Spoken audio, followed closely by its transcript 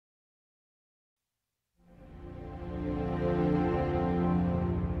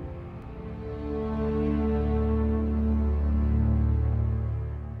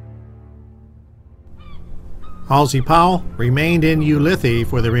Halsey Powell remained in Ulithi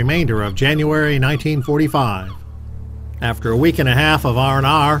for the remainder of January 1945. After a week and a half of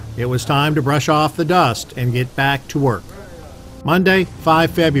R&R, it was time to brush off the dust and get back to work. Monday, 5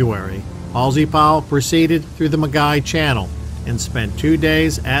 February, Halsey Powell proceeded through the Magai Channel and spent 2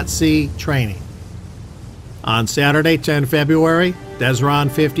 days at sea training. On Saturday, 10 February, Desron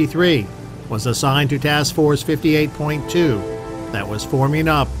 53 was assigned to Task Force 58.2 that was forming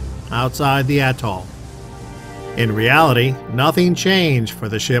up outside the atoll. In reality, nothing changed for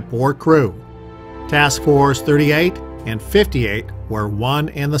the shipboard crew. Task Force 38 and 58 were one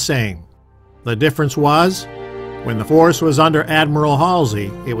and the same. The difference was, when the force was under Admiral Halsey,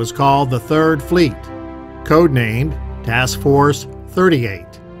 it was called the Third Fleet, codenamed Task Force 38.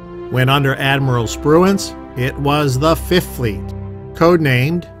 When under Admiral Spruance, it was the Fifth Fleet,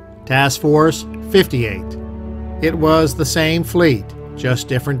 codenamed Task Force 58. It was the same fleet, just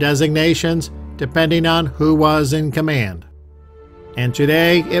different designations depending on who was in command. And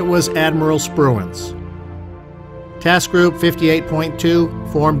today it was Admiral Spruance. Task Group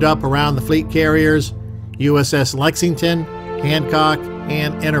 58.2 formed up around the fleet carriers USS Lexington, Hancock,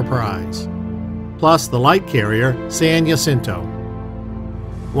 and Enterprise, plus the light carrier San Jacinto.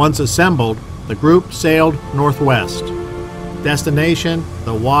 Once assembled, the group sailed northwest. Destination,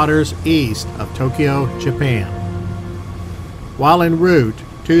 the waters east of Tokyo, Japan. While en route,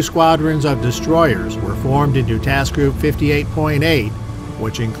 2 squadrons of destroyers were formed into Task Group 58.8,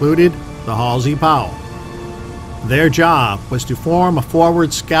 which included the Halsey Powell. Their job was to form a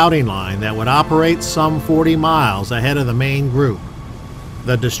forward scouting line that would operate some 40 miles ahead of the main group.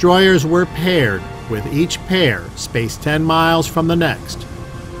 The destroyers were paired, with each pair spaced 10 miles from the next,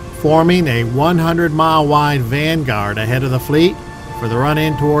 forming a 100-mile-wide vanguard ahead of the fleet for the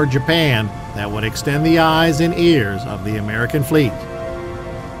run-in toward Japan that would extend the eyes and ears of the American fleet.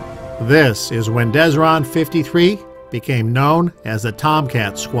 This is when Desron 53 became known as the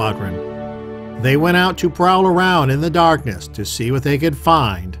Tomcat Squadron. They went out to prowl around in the darkness to see what they could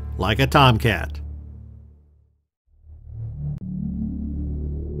find, like a tomcat.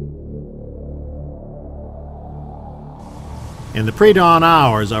 In the pre-dawn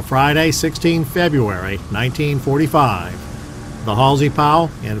hours of Friday, 16 February 1945, the Halsey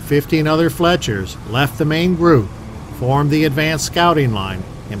Powell and 15 other Fletchers left the main group, formed the advanced scouting line,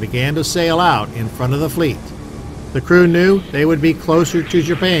 and began to sail out in front of the fleet. The crew knew they would be closer to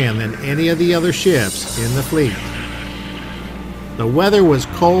Japan than any of the other ships in the fleet. The weather was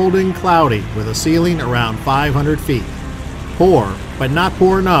cold and cloudy with a ceiling around 500 feet. Poor, but not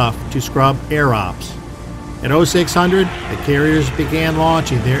poor enough to scrub air ops. At 0600, the carriers began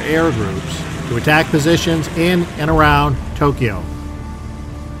launching their air groups to attack positions in and around Tokyo.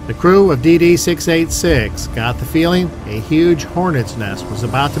 The crew of DD-686 got the feeling a huge hornet's nest was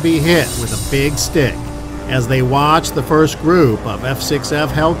about to be hit with a big stick as they watched the first group of F-6F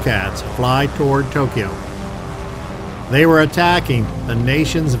Hellcats fly toward Tokyo. They were attacking the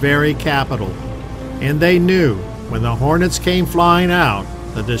nation's very capital, and they knew when the Hornets came flying out,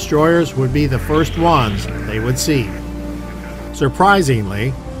 the destroyers would be the first ones they would see.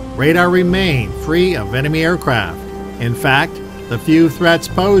 Surprisingly, radar remained free of enemy aircraft. In fact, the few threats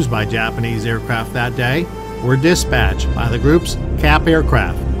posed by Japanese aircraft that day were dispatched by the group's cap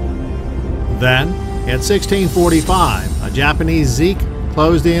aircraft. Then, at 16:45, a Japanese Zeke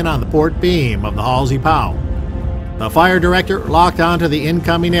closed in on the port beam of the Halsey Powell. The fire director locked onto the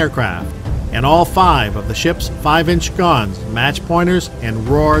incoming aircraft, and all 5 of the ship's 5-inch guns matched pointers and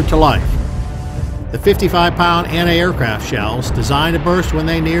roared to life. The 55-pound anti-aircraft shells, designed to burst when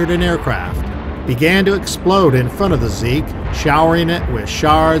they neared an aircraft, began to explode in front of the Zeke, showering it with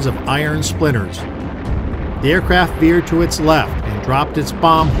shards of iron splinters. The aircraft veered to its left and dropped its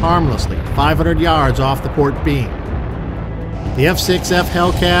bomb harmlessly 500 yards off the port beam. The F-6F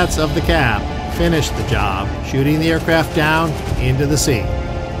Hellcats of the Cap finished the job, shooting the aircraft down into the sea.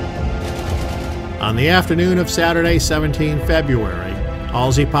 On the afternoon of Saturday, 17 February,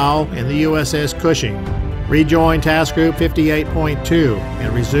 Halsey Powell and the USS Cushing rejoined Task Group 58.2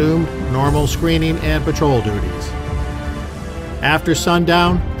 and resumed normal screening and patrol duties. After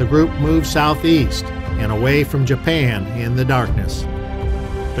sundown, the group moved southeast and away from Japan in the darkness.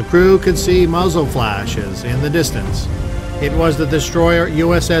 The crew could see muzzle flashes in the distance. It was the destroyer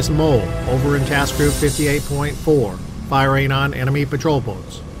USS Mole over in Task Group 58.4, firing on enemy patrol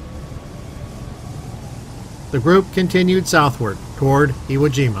boats. The group continued southward toward Iwo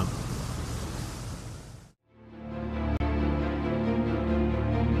Jima.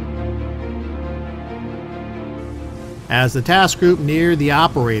 As the task group neared the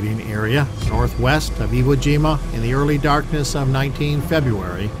operating area northwest of Iwo Jima in the early darkness of 19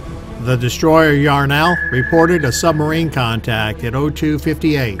 February, The destroyer Yarnell reported a submarine contact at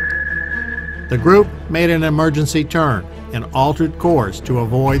 02:58. The group made an emergency turn and altered course to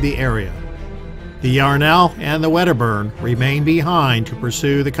avoid the area. The Yarnell and the Wedderburn remained behind to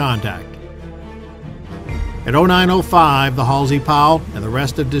pursue the contact. At 09:05, the Halsey Powell and the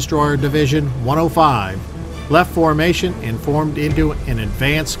rest of Destroyer Division 105 left formation and formed into an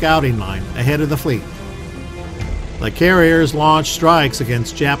advanced scouting line ahead of the fleet. The carriers launched strikes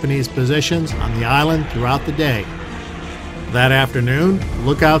against Japanese positions on the island throughout the day. That afternoon,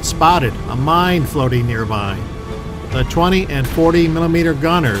 lookouts spotted a mine floating nearby. The 20 and 40 millimeter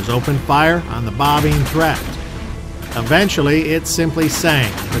gunners opened fire on the bobbing threat. Eventually, it simply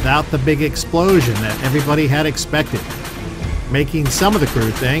sank without the big explosion that everybody had expected, making some of the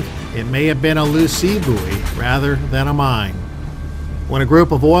crew think it may have been a loose sea buoy rather than a mine. When a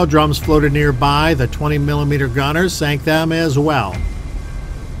group of oil drums floated nearby, the 20 millimeter gunners sank them as well.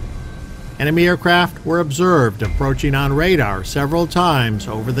 Enemy aircraft were observed approaching on radar several times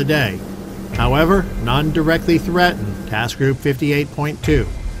over the day. However, none directly threatened Task Group 58.2.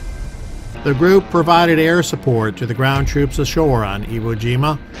 The group provided air support to the ground troops ashore on Iwo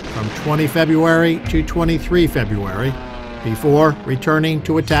Jima from 20 February to 23 February before returning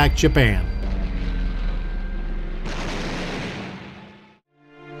to attack Japan.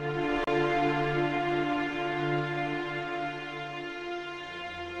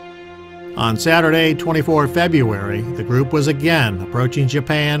 On Saturday, 24 February, the group was again approaching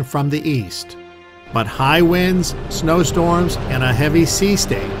Japan from the east. But high winds, snowstorms, and a heavy sea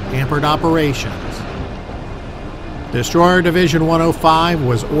state hampered operations. Destroyer Division 105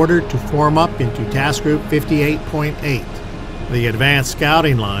 was ordered to form up into Task Group 58.8, the advanced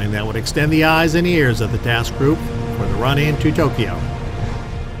scouting line that would extend the eyes and ears of the task group for the run-in to Tokyo.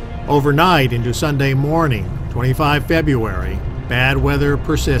 Overnight into Sunday morning, 25 February, bad weather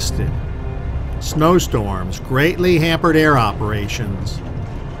persisted. Snowstorms greatly hampered air operations.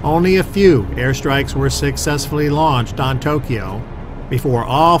 Only a few airstrikes were successfully launched on Tokyo before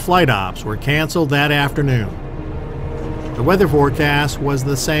all flight ops were canceled that afternoon. The weather forecast was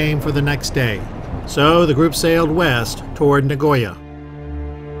the same for the next day, so the group sailed west toward Nagoya.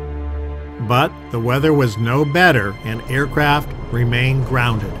 But the weather was no better and aircraft remained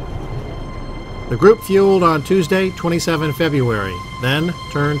grounded. The group fueled on Tuesday, 27 February, then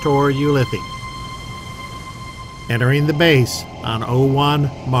turned toward Ulithi, entering the base on 01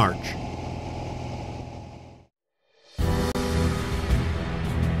 March.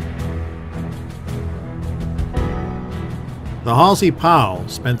 The Halsey Powell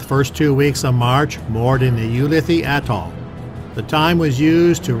spent the first 2 weeks of March moored in the Ulithi Atoll. The time was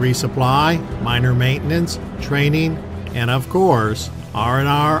used to resupply, minor maintenance, training, and of course,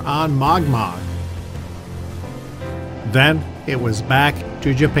 R&R on Mogmog. Then it was back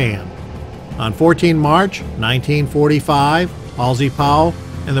to Japan. On 14 March 1945, Halsey Powell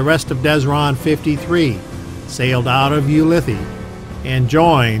and the rest of Desron 53 sailed out of Ulithi and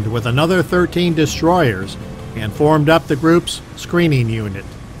joined with another 13 destroyers and formed up the group's screening unit.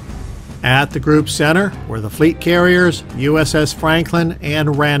 At the group center were the fleet carriers USS Franklin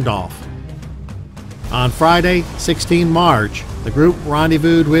and Randolph. On Friday, 16 March, the group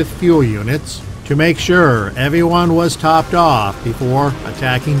rendezvoused with fuel units to make sure everyone was topped off before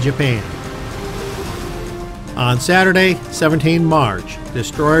attacking Japan. On Saturday, 17 March,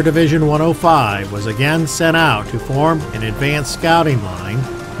 Destroyer Division 105 was again sent out to form an advanced scouting line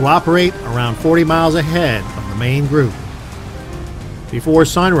to operate around 40 miles ahead of the main group. Before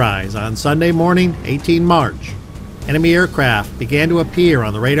sunrise on Sunday morning, 18 March, enemy aircraft began to appear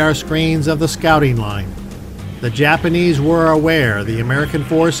on the radar screens of the scouting line. The Japanese were aware the American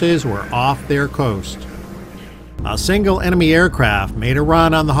forces were off their coast. A single enemy aircraft made a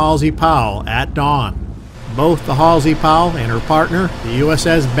run on the Halsey Powell at dawn. Both the Halsey Powell and her partner, the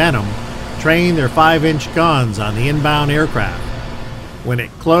USS Benham, trained their 5-inch guns on the inbound aircraft. When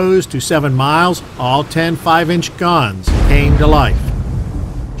it closed to 7 miles, all 10 5-inch guns came to life.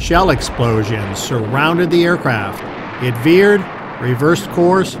 Shell explosions surrounded the aircraft. It veered, reversed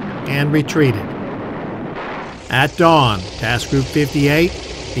course, and retreated. At dawn, Task Group 58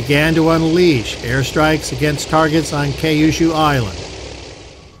 began to unleash airstrikes against targets on Kyushu Island.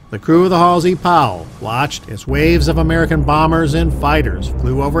 The crew of the Halsey Powell watched as waves of American bombers and fighters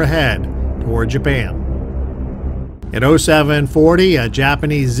flew overhead toward Japan. At 0740, a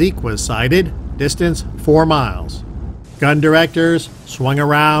Japanese Zeke was sighted, distance 4 miles. Gun directors swung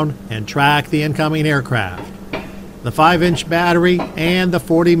around and tracked the incoming aircraft. The 5-inch battery and the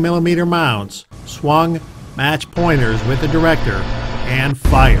 40 millimeter mounts swung match pointers with the director and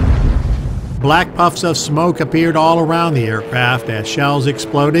fired. Black puffs of smoke appeared all around the aircraft as shells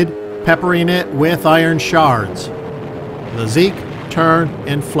exploded peppering it with iron shards. The Zeke turned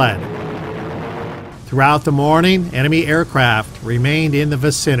and fled. Throughout the morning, enemy aircraft remained in the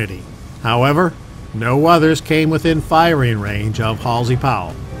vicinity. However, no others came within firing range of Halsey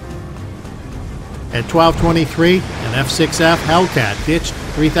Powell. At 12:23, an F-6F Hellcat ditched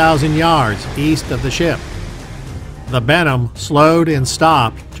 3,000 yards east of the ship. The Benham slowed and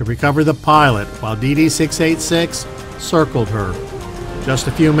stopped to recover the pilot while DD-686 circled her. Just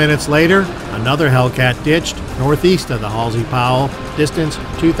a few minutes later, another Hellcat ditched northeast of the Halsey Powell, distance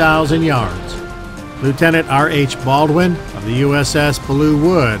 2,000 yards. Lieutenant R.H. Baldwin of the USS Blue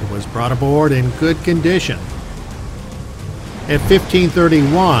Wood was brought aboard in good condition. At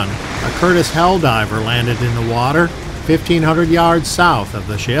 15:31, a Curtiss Helldiver landed in the water 1,500 yards south of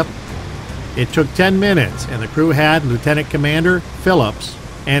the ship. It took 10 minutes, and the crew had Lieutenant Commander Phillips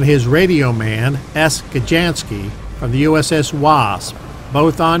and his radio man S. Gajansky from the USS Wasp,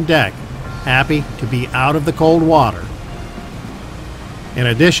 both on deck, happy to be out of the cold water. In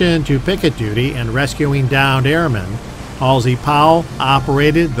addition to picket duty and rescuing downed airmen, Halsey Powell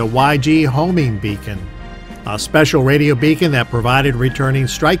operated the YG homing beacon, a special radio beacon that provided returning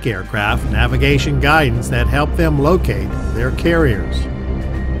strike aircraft navigation guidance that helped them locate their carriers.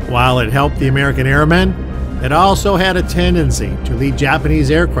 While it helped the American airmen, it also had a tendency to lead Japanese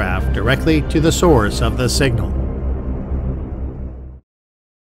aircraft directly to the source of the signal.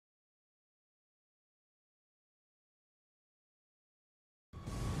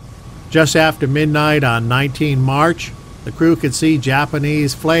 Just after midnight on 19 March, the crew could see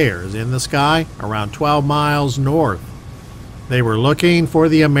Japanese flares in the sky around 12 miles north. They were looking for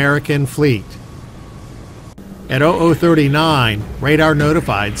the American fleet. At 00:39, radar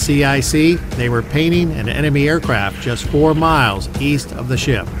notified CIC they were painting an enemy aircraft just 4 miles east of the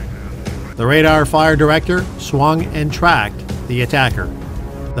ship. The radar fire director swung and tracked the attacker.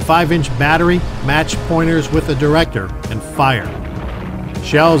 The 5-inch battery matched pointers with the director and fired.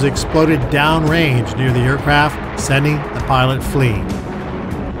 Shells exploded downrange near the aircraft, sending the pilot fleeing.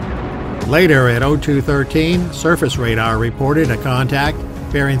 Later at 02:13, surface radar reported a contact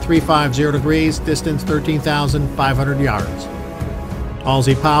bearing 350 degrees, distance 13,500 yards.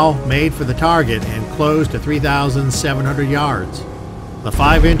 Halsey Powell made for the target and closed to 3,700 yards. The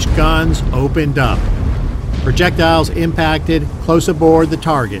 5-inch guns opened up. Projectiles impacted close aboard the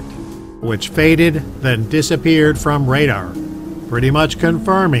target, which faded, then disappeared from radar, pretty much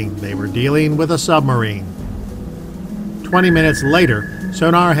confirming they were dealing with a submarine. 20 minutes later,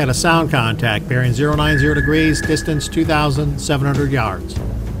 sonar had a sound contact bearing 090 degrees, distance 2,700 yards.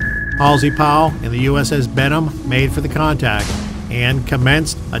 Halsey Powell and the USS Benham made for the contact and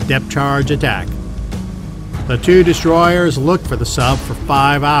commenced a depth charge attack. The two destroyers looked for the sub for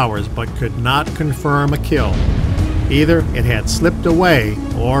 5 hours but could not confirm a kill. Either it had slipped away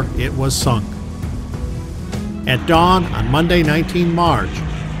or it was sunk. At dawn on Monday, 19 March,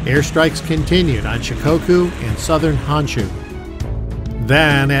 airstrikes continued on Shikoku and southern Honshu.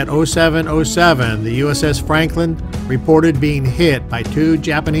 Then at 07:07, the USS Franklin reported being hit by 2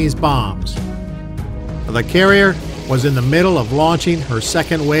 Japanese bombs. The carrier was in the middle of launching her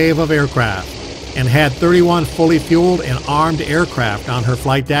second wave of aircraft and had 31 fully fueled and armed aircraft on her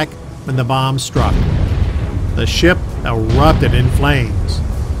flight deck when the bombs struck. The ship erupted in flames.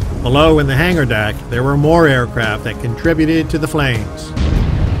 Below in the hangar deck, there were more aircraft that contributed to the flames.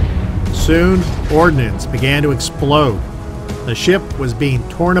 Soon, ordnance began to explode. The ship was being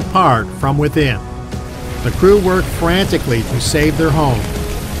torn apart from within. The crew worked frantically to save their home.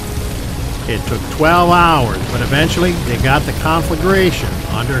 It took 12 hours, but eventually they got the conflagration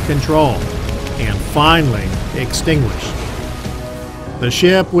under control and finally extinguished. The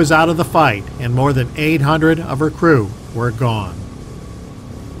ship was out of the fight, and more than 800 of her crew were gone.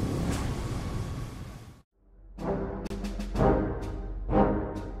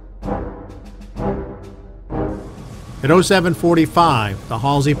 At 07:45, the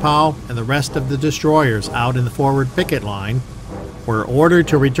Halsey Powell and the rest of the destroyers out in the forward picket line were ordered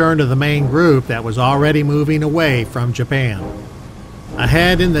to return to the main group that was already moving away from Japan.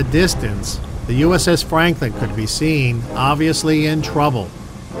 Ahead in the distance, the USS Franklin could be seen, obviously in trouble.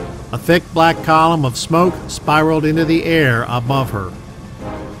 A thick black column of smoke spiraled into the air above her.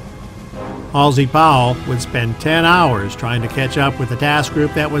 Halsey Powell would spend 10 hours trying to catch up with the task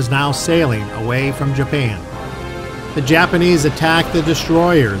group that was now sailing away from Japan. The Japanese attacked the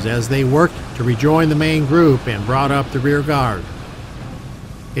destroyers as they worked to rejoin the main group and brought up the rear guard.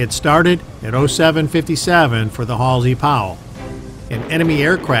 It started at 07:57 for the Halsey Powell. An enemy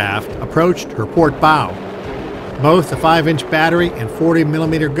aircraft approached her port bow. Both the 5-inch battery and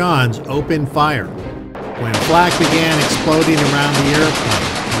 40mm guns opened fire. When flak began exploding around the airplane,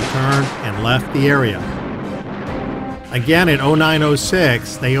 turned and left the area. Again at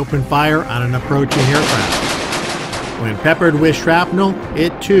 0906, they opened fire on an approaching aircraft. When peppered with shrapnel,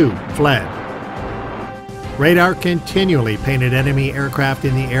 it too fled. Radar continually painted enemy aircraft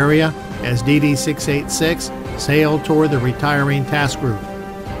in the area as DD-686 sailed toward the retiring task group.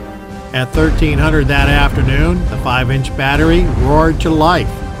 At 1300 that afternoon, the 5-inch battery roared to life,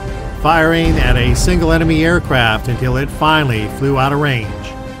 firing at a single enemy aircraft until it finally flew out of range.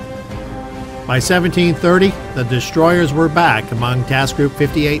 By 1730, the destroyers were back among Task Group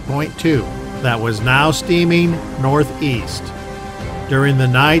 58.2 that was now steaming northeast. During the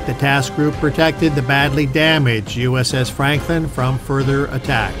night, the task group protected the badly damaged USS Franklin from further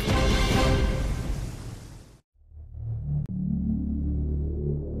attack.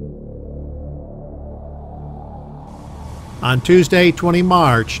 On Tuesday, 20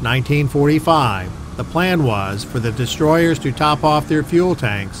 March 1945, the plan was for the destroyers to top off their fuel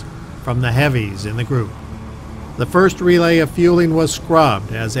tanks from the heavies in the group. The first relay of fueling was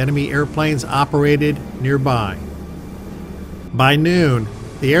scrubbed as enemy airplanes operated nearby. By noon,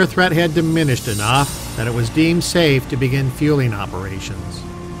 the air threat had diminished enough that it was deemed safe to begin fueling operations.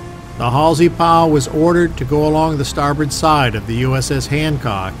 The Halsey Powell was ordered to go along the starboard side of the USS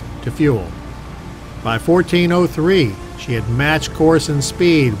Hancock to fuel. By 1403, she had matched course and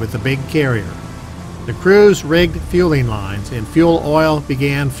speed with the big carrier. The crews rigged fueling lines and fuel oil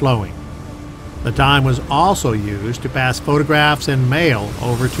began flowing. The time was also used to pass photographs and mail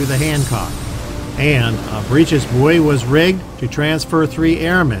over to the Hancock, and a breeches buoy was rigged to transfer 3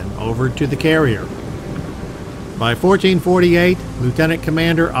 airmen over to the carrier. By 1448, Lieutenant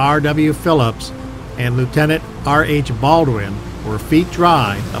Commander R.W. Phillips and Lieutenant R.H. Baldwin were feet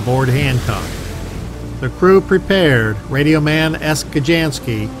dry aboard Hancock. The crew prepared Radioman S.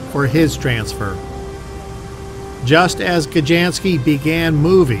 Gajansky for his transfer. Just as Gajansky began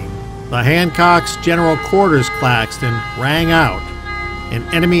moving, the Hancock's general quarters klaxon rang out. An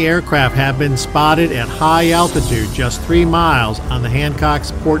enemy aircraft had been spotted at high altitude just 3 miles on the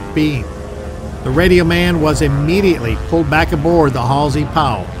Hancock's port beam. The radioman was immediately pulled back aboard the Halsey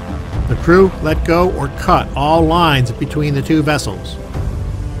Powell. The crew let go or cut all lines between the 2 vessels.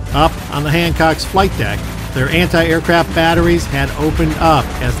 Up on the Hancock's flight deck, their anti-aircraft batteries had opened up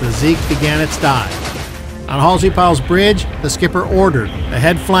as the Zeke began its dive. On Halsey Powell's bridge, the skipper ordered the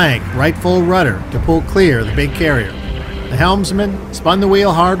head flank right full rudder to pull clear of the big carrier. The helmsman spun the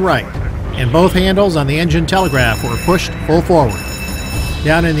wheel hard right, and both handles on the engine telegraph were pushed full forward.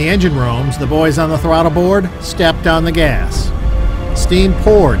 Down in the engine rooms, the boys on the throttle board stepped on the gas. Steam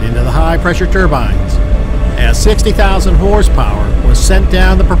poured into the high-pressure turbines as 60,000 horsepower was sent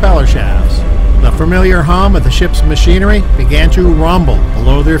down the propeller shafts. The familiar hum of the ship's machinery began to rumble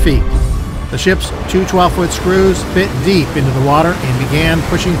below their feet. The ship's 2 12-foot screws fit deep into the water and began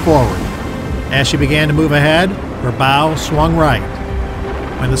pushing forward. As she began to move ahead, her bow swung right.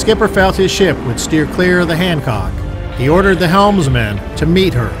 When the skipper felt his ship would steer clear of the Hancock, he ordered the helmsman to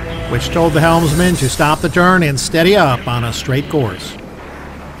meet her, which told the helmsman to stop the turn and steady up on a straight course.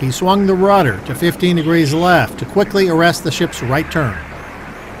 He swung the rudder to 15 degrees left to quickly arrest the ship's right turn.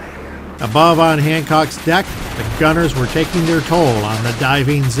 Above on Hancock's deck, the gunners were taking their toll on the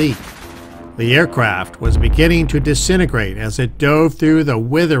diving Zeke. The aircraft was beginning to disintegrate as it dove through the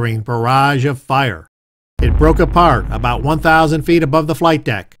withering barrage of fire. It broke apart about 1,000 feet above the flight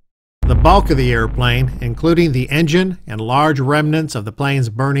deck. The bulk of the airplane, including the engine and large remnants of the plane's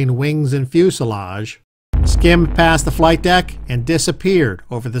burning wings and fuselage, skimmed past the flight deck and disappeared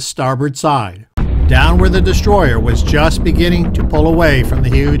over the starboard side, down where the destroyer was just beginning to pull away from the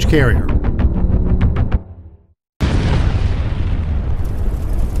huge carrier.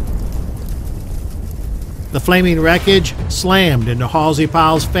 The flaming wreckage slammed into Halsey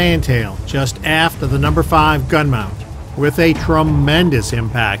Powell's fantail just aft of the No. 5 gun mount, with a tremendous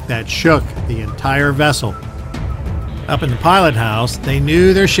impact that shook the entire vessel. Up in the pilot house, they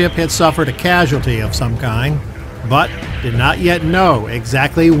knew their ship had suffered a casualty of some kind, but did not yet know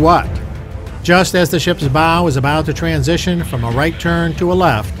exactly what. Just as the ship's bow was about to transition from a right turn to a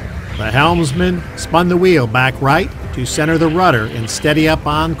left, the helmsman spun the wheel back right to center the rudder and steady up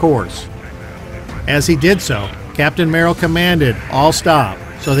on course. As he did so, Captain Merrill commanded all stop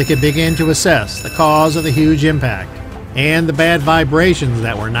so they could begin to assess the cause of the huge impact and the bad vibrations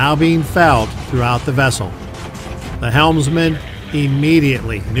that were now being felt throughout the vessel. The helmsman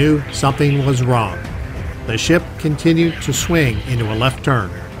immediately knew something was wrong. The ship continued to swing into a left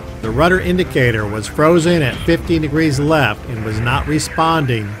turn. The rudder indicator was frozen at 15 degrees left and was not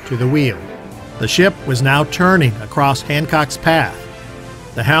responding to the wheel. The ship was now turning across Hancock's path.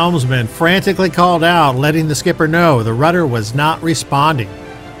 The helmsman frantically called out, letting the skipper know the rudder was not responding.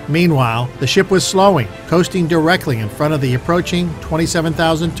 Meanwhile, the ship was slowing, coasting directly in front of the approaching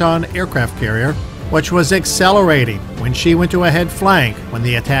 27,000-ton aircraft carrier, which was accelerating when she went to a head flank when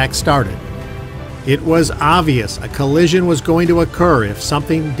the attack started. It was obvious a collision was going to occur if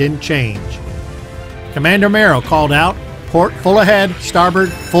something didn't change. Commander Merrill called out, "Port full ahead, starboard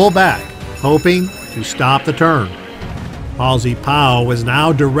full back," hoping to stop the turn. Halsey Powell was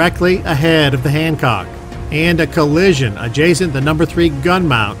now directly ahead of the Hancock, and a collision adjacent the No. 3 gun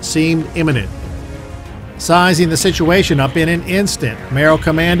mount seemed imminent. Sizing the situation up in an instant, Merrill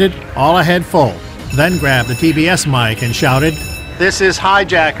commanded, "All ahead full," then grabbed the TBS mic and shouted, "This is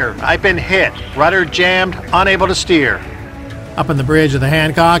Hijacker. I've been hit. Rudder jammed, unable to steer." Up on the bridge of the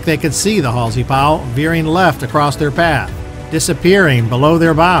Hancock, they could see the Halsey Powell veering left across their path, disappearing below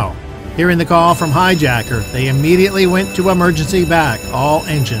their bow. Hearing the call from Hijacker, they immediately went to emergency back, all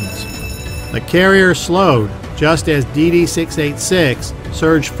engines. The carrier slowed just as DD-686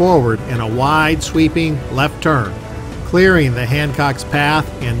 surged forward in a wide, sweeping left turn, clearing the Hancock's path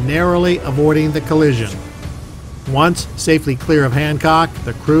and narrowly avoiding the collision. Once safely clear of Hancock,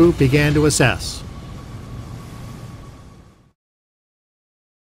 the crew began to assess.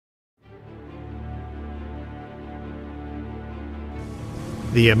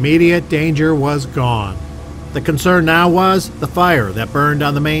 The immediate danger was gone. The concern now was the fire that burned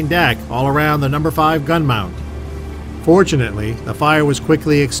on the main deck all around the No. 5 gun mount. Fortunately, the fire was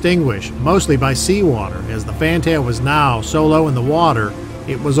quickly extinguished, mostly by seawater, as the fantail was now so low in the water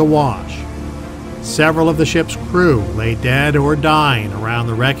it was awash. Several of the ship's crew lay dead or dying around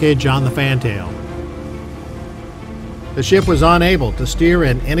the wreckage on the fantail. The ship was unable to steer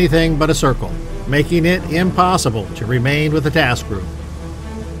in anything but a circle, making it impossible to remain with the task group.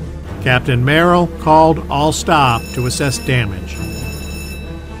 Captain Merrill called all stop to assess damage.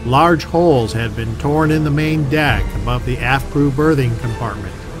 Large holes had been torn in the main deck above the aft crew berthing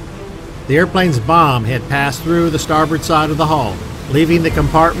compartment. The airplane's bomb had passed through the starboard side of the hull, leaving the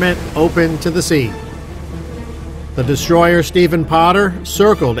compartment open to the sea. The destroyer Stephen Potter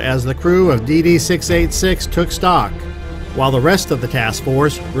circled as the crew of DD-686 took stock, while the rest of the task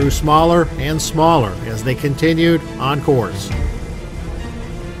force grew smaller and smaller as they continued on course.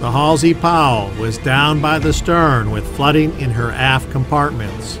 The Halsey Powell was down by the stern with flooding in her aft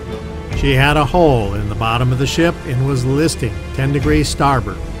compartments. She had a hole in the bottom of the ship and was listing 10 degrees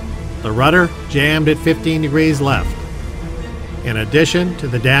starboard. The rudder jammed at 15 degrees left. In addition to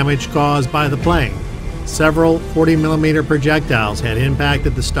the damage caused by the plane, several 40mm projectiles had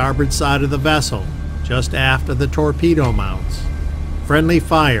impacted the starboard side of the vessel just after the torpedo mounts. Friendly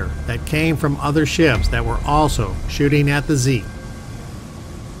fire that came from other ships that were also shooting at the Z.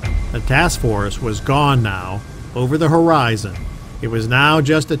 The task force was gone now, over the horizon. It was now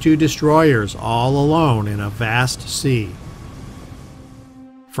just the two destroyers all alone in a vast sea.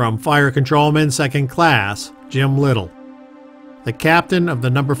 From Fire Controlman Second Class, Jim Little. The captain of the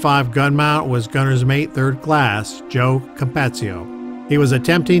No. 5 gun mount was Gunner's Mate Third Class, Joe Campazio. He was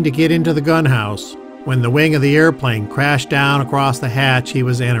attempting to get into the gunhouse when the wing of the airplane crashed down across the hatch he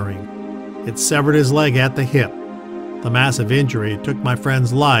was entering. It severed his leg at the hip. The massive injury took my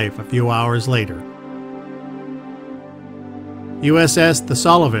friend's life a few hours later. USS The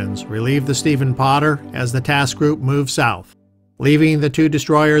Sullivans relieved the Stephen Potter as the task group moved south, leaving the two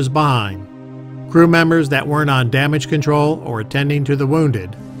destroyers behind. Crew members that weren't on damage control or attending to the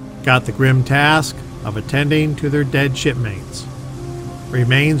wounded got the grim task of attending to their dead shipmates.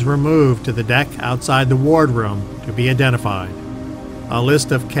 Remains were moved to the deck outside the wardroom to be identified. A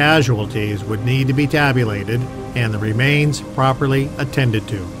list of casualties would need to be tabulated and the remains properly attended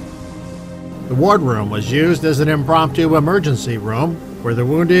to. The wardroom was used as an impromptu emergency room where the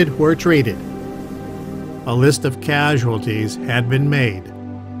wounded were treated. A list of casualties had been made.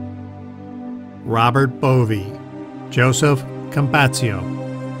 Robert Bovey, Joseph Campazio,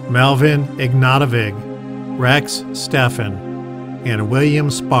 Melvin Ignatovig, Rex Steffen, and William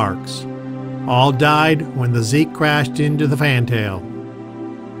Sparks. All died when the Zeke crashed into the fantail.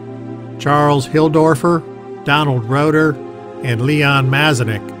 Charles Hildorfer, Donald Roeder, and Leon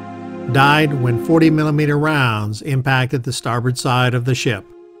Mazanik died when 40mm rounds impacted the starboard side of the ship.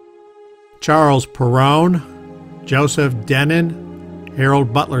 Charles Perrone, Joseph Denon,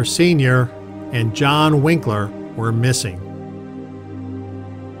 Harold Butler Sr., and John Winkler were missing.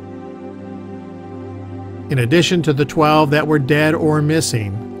 In addition to the 12 that were dead or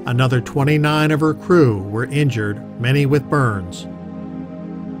missing, another 29 of her crew were injured, many with burns.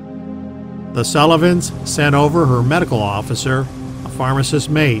 The Sullivans sent over her medical officer, a pharmacist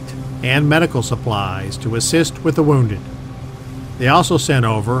mate, and medical supplies to assist with the wounded. They also sent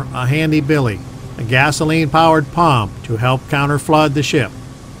over a handy billy, a gasoline-powered pump to help counter-flood the ship.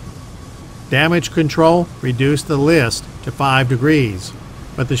 Damage control reduced the list to 5 degrees,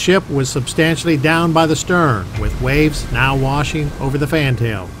 but the ship was substantially down by the stern, with waves now washing over the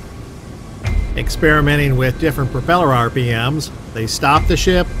fantail. Experimenting with different propeller RPMs, they stopped the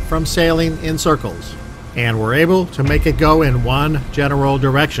ship from sailing in circles, and were able to make it go in one general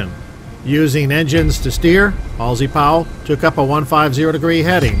direction. Using engines to steer, Halsey Powell took up a 150-degree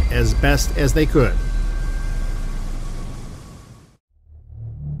heading as best as they could.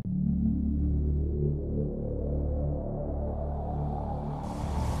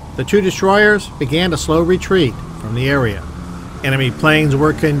 The two destroyers began a slow retreat from the area. Enemy planes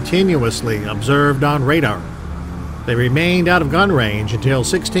were continuously observed on radar. They remained out of gun range until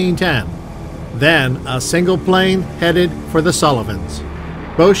 1610. Then a single plane headed for the Sullivans.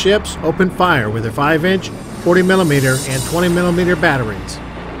 Both ships opened fire with their 5-inch, 40mm, and 20mm batteries.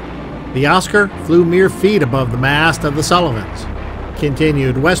 The Oscar flew mere feet above the mast of the Sullivans,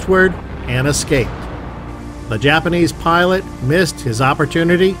 continued westward, and escaped. The Japanese pilot missed his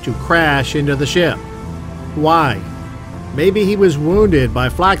opportunity to crash into the ship. Why? Maybe he was wounded by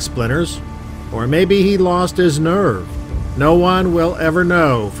flak splinters, or maybe he lost his nerve. No one will ever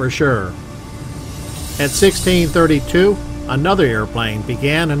know for sure. At 1632, another airplane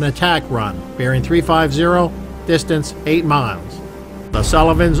began an attack run, bearing 350, distance 8 miles. The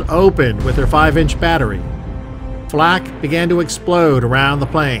Sullivans opened with their 5-inch battery. Flak began to explode around the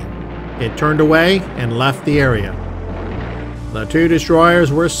plane. It turned away and left the area. The two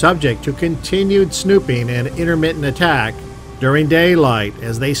destroyers were subject to continued snooping and intermittent attack during daylight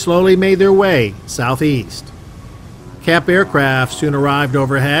as they slowly made their way southeast. Cap aircraft soon arrived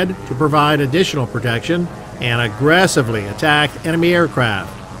overhead to provide additional protection and aggressively attacked enemy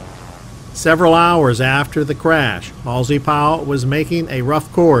aircraft. Several hours after the crash, Halsey Powell was making a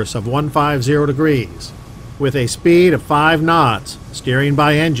rough course of 150 degrees, with a speed of 5 knots, steering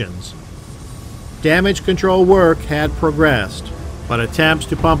by engines. Damage control work had progressed, but attempts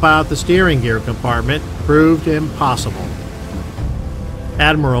to pump out the steering gear compartment proved impossible.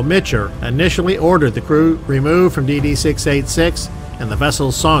 Admiral Mitcher initially ordered the crew removed from DD-686 and the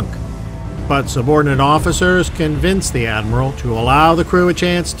vessel sunk, but subordinate officers convinced the Admiral to allow the crew a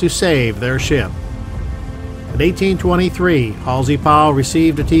chance to save their ship. In 1823, Halsey Powell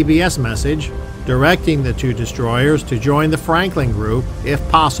received a TBS message directing the two destroyers to join the Franklin group if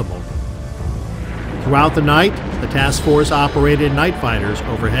possible. Throughout the night, the task force operated night fighters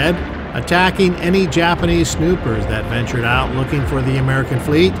overhead, attacking any Japanese snoopers that ventured out looking for the American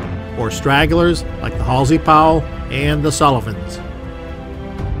fleet, or stragglers like the Halsey Powell and the Sullivans.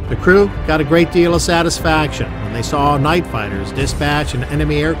 The crew got a great deal of satisfaction when they saw night fighters dispatch an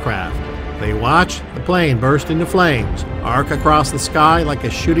enemy aircraft. They watched the plane burst into flames, arc across the sky like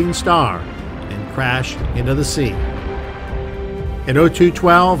a shooting star, and crash into the sea. At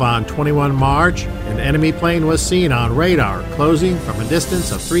 0212 on 21 March, an enemy plane was seen on radar closing from a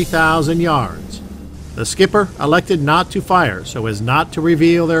distance of 3,000 yards. The skipper elected not to fire so as not to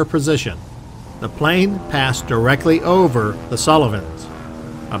reveal their position. The plane passed directly over the Sullivans.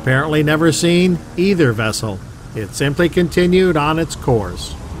 Apparently never seen either vessel, it simply continued on its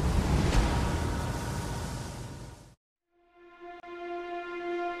course.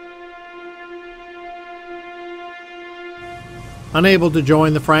 Unable to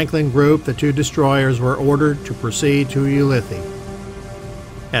join the Franklin group, the two destroyers were ordered to proceed to Ulithi.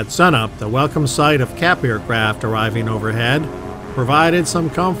 At sunup, the welcome sight of Cap aircraft arriving overhead provided some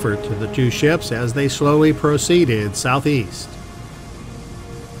comfort to the two ships as they slowly proceeded southeast.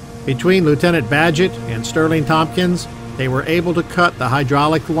 Between Lieutenant Badgett and Sterling Tompkins, they were able to cut the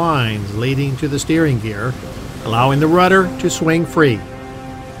hydraulic lines leading to the steering gear, allowing the rudder to swing free.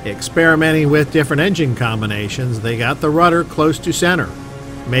 Experimenting with different engine combinations, they got the rudder close to center,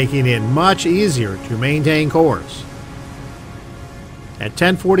 making it much easier to maintain course. At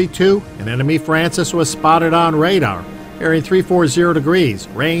 10:42, an enemy Francis was spotted on radar, bearing 340 degrees,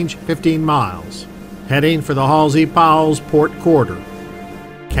 range 15 miles, heading for the Halsey Powell's port quarter.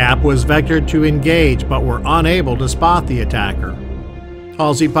 Cap was vectored to engage but were unable to spot the attacker.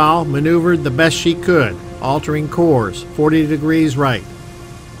 Halsey Powell maneuvered the best she could, altering course 40 degrees right.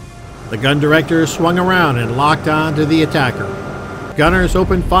 The gun director swung around and locked on to the attacker. Gunners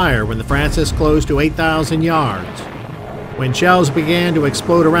opened fire when the Francis closed to 8,000 yards. When shells began to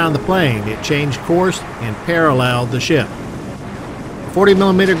explode around the plane, it changed course and paralleled the ship.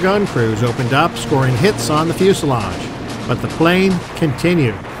 40mm gun crews opened up, scoring hits on the fuselage, but the plane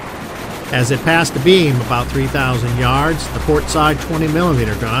continued. As it passed a beam about 3,000 yards, the port side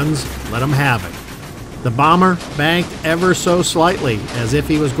 20mm guns let them have it. The bomber banked ever so slightly, as if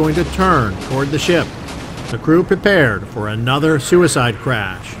he was going to turn toward the ship. The crew prepared for another suicide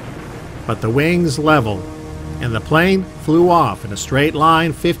crash. but the wings leveled, and the plane flew off in a straight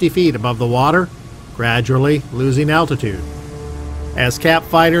line 50 feet above the water, gradually losing altitude. As Cap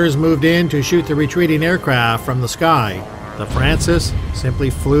fighters moved in to shoot the retreating aircraft from the sky, the Francis simply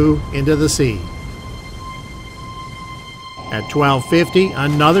flew into the sea. At 12:50,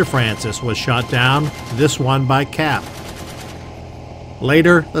 another Francis was shot down, this one by Cap.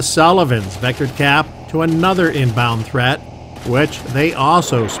 Later, the Sullivans vectored Cap to another inbound threat, which they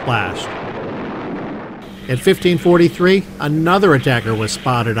also splashed. At 15:43, another attacker was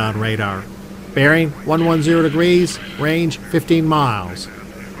spotted on radar, bearing 110 degrees, range 15 miles.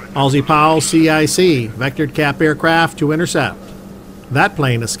 Halsey Powell CIC vectored Cap aircraft to intercept. That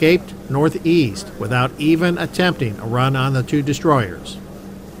plane escaped northeast without even attempting a run on the two destroyers.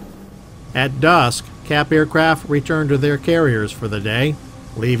 At dusk, Cap aircraft returned to their carriers for the day,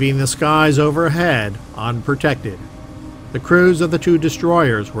 leaving the skies overhead unprotected. The crews of the two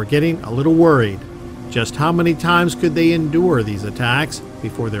destroyers were getting a little worried. Just how many times could they endure these attacks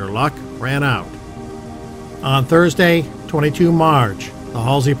before their luck ran out? On Thursday, 22 March, the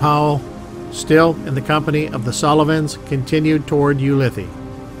Halsey Powell, still in the company of the Sullivans, continued toward Ulithi.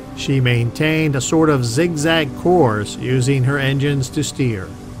 She maintained a sort of zigzag course using her engines to steer.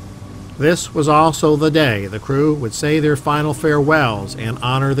 This was also the day the crew would say their final farewells and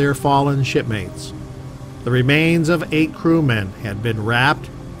honor their fallen shipmates. The remains of 8 crewmen had been wrapped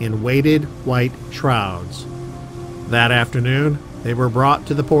in weighted white shrouds. That afternoon, they were brought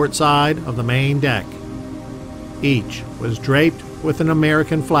to the port side of the main deck. Each was draped with an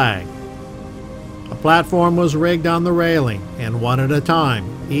American flag. A platform was rigged on the railing, and one at a time,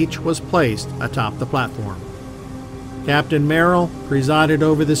 each was placed atop the platform. Captain Merrill presided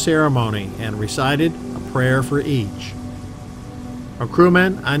over the ceremony and recited a prayer for each. A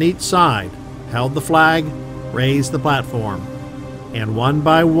crewman on each side held the flag, raised the platform, and one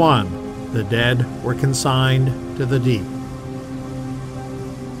by one, the dead were consigned to the deep.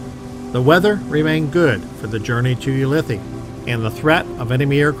 The weather remained good for the journey to Ulithi, and the threat of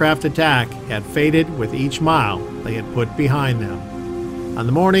enemy aircraft attack had faded with each mile they had put behind them. On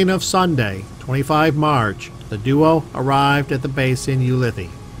the morning of Sunday, 25 March, the duo arrived at the base in Ulithi.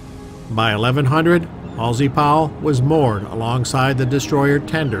 By 1100, Halsey Powell was moored alongside the destroyer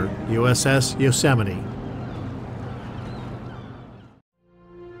tender USS Yosemite.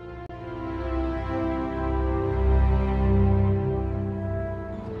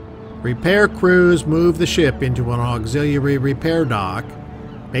 Repair crews moved the ship into an auxiliary repair dock,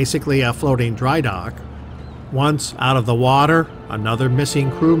 basically a floating dry dock. Once out of the water, another missing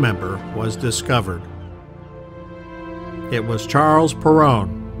crew member was discovered. It was Charles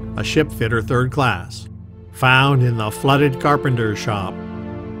Perrone, a shipfitter 3rd class, found in the flooded carpenter's shop.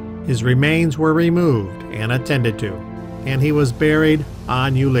 His remains were removed and attended to, and he was buried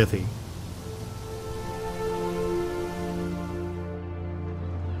on Ulithi.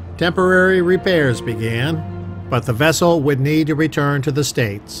 Temporary repairs began, but the vessel would need to return to the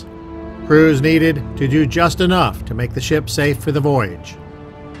States. Crews needed to do just enough to make the ship safe for the voyage.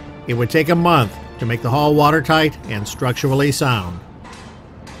 It would take a month to make the hull watertight and structurally sound.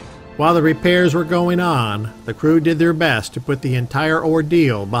 While the repairs were going on, the crew did their best to put the entire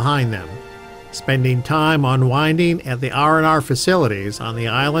ordeal behind them, spending time unwinding at the R&R facilities on the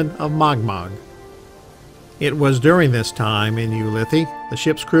island of Mogmog. It was during this time in Ulithi the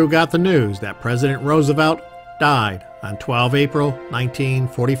ship's crew got the news that President Roosevelt died on 12 April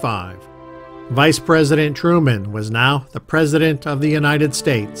 1945. Vice President Truman was now the President of the United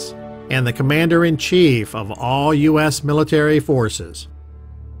States and the Commander-in-Chief of all U.S. military forces.